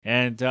much.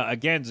 And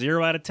again,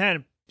 0 out of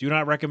 10. Do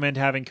not recommend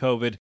having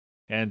COVID.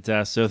 And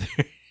so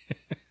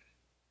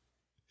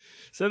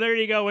there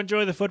you go.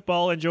 Enjoy the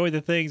football. Enjoy the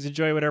things.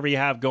 Enjoy whatever you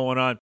have going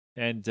on.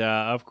 And,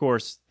 of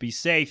course, be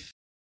safe.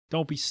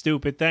 Don't be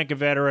stupid. Thank a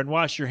veteran.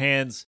 Wash your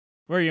hands.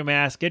 Wear your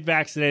mask. Get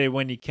vaccinated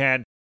when you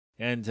can.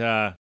 And,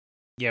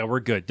 yeah, we're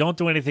good. Don't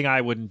do anything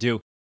I wouldn't do.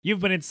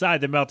 You've been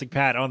inside the Melting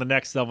Pat on the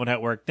Next Level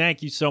Network.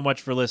 Thank you so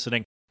much for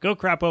listening. Go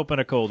crap open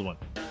a cold one.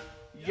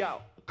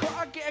 Yo, could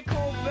I get a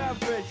cold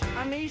beverage?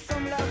 I need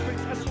some leverage.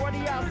 A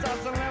sweaty outside,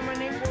 some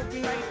lemonade would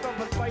be nice. Of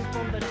a spice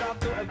from the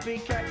top to a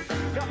BK.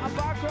 Got a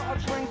vodka, a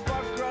drink,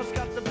 but girls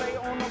got the bay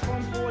on the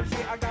front porch.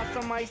 Yeah, I got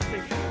some ice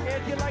tea.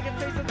 If you like a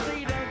taste of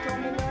tea, then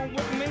come along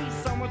with me.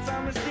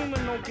 Summertime is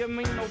steaming, don't give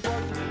me no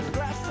butter.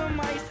 Glass some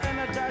ice and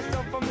a dash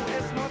of from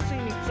it's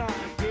martini time.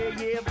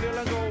 Yeah,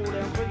 feeling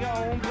golden. Bring your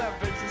own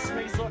beverage. It's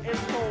sweet, so it's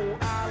cold.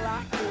 I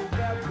like cold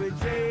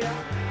beverage, yeah.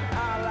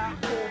 I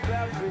like cold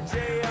beverage,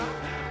 yeah.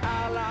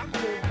 I like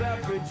cold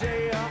beverage,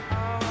 yeah.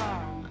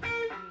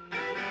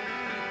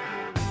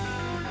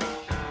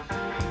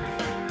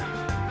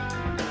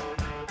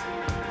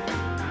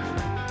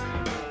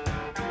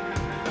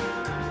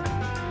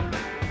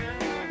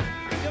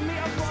 Give me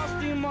a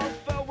frosty mug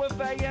filled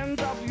with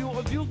A&W.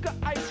 If you got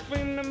ice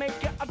cream to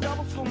make it a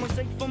double scoop,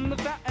 shake from the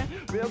fountain.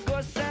 Real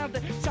good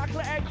sounding.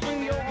 Chocolate egg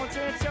cream, yo, on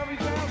cherry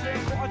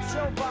fountain. Got a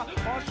chill bar,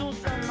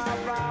 Marshalls in my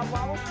ride.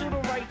 Wobbles to the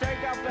right, they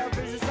got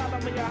beverages out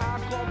of me. A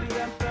hot coffee,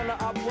 then fill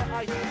it up with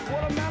ice.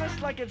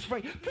 Watermelon's like a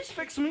drink. Please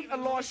fix me a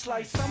large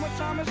slice.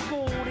 Summertime is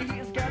cool, the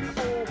heat is getting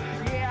old.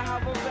 Yeah, I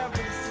have a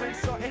beverage, sweet,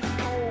 so it's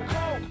cold.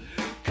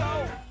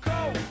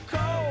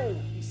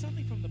 Cold.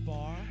 Something from the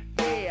bar.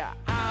 Yeah,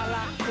 I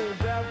like cold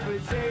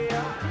beverage,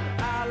 yeah.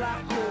 I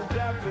like cold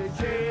beverage,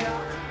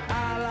 yeah.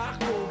 I like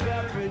cold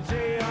beverage,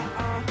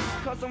 yeah.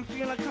 Cause I'm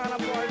feeling kinda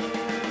party.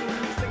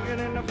 Stick it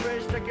in the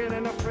fridge, stick it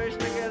in the fridge,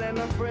 stick it in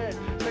the fridge,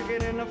 stick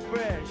it in the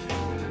fridge.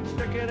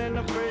 Stick it in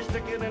the fridge,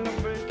 stick it in the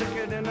fridge, stick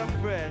it in the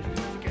fridge,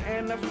 stick it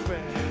in the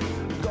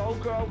fridge. Go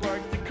girl,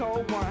 work the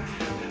cold one.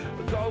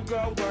 Go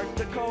girl, work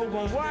the cold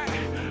one. What?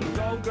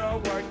 Go girl,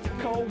 work the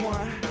cold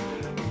one.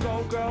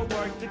 Go girl,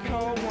 work the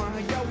cold one.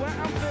 Yo, when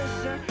I'm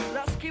fishing,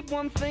 let's keep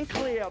one thing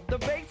clear. The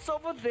bait's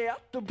over there,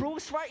 the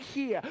brew's right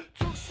here.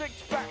 2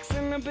 6-packs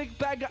and a big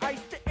bag of ice.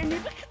 Didn't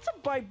even get to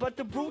bite, but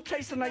the brew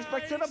tastes nice.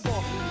 Back to the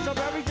bar.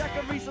 Strawberry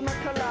daiquiris and a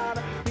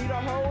colada. Need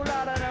a whole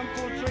lot of them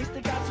fruit drinks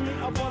that got me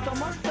up once. I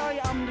must tell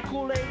you, I'm the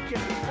Kool-Aid kid.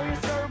 When you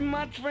serve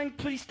my drink,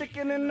 please stick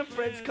it in the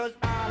fridge. Cause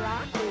I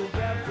like cool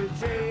beverage,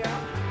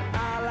 yeah.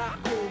 I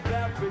like cool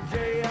beverage,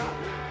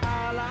 yeah.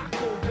 I like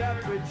cool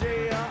beverage,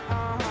 yeah.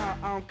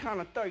 I'm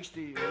kinda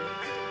thirsty.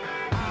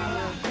 I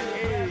like cool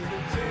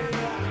beverage,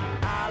 yeah.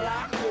 I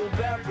like cool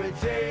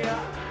beverage, yeah.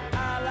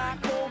 I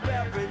like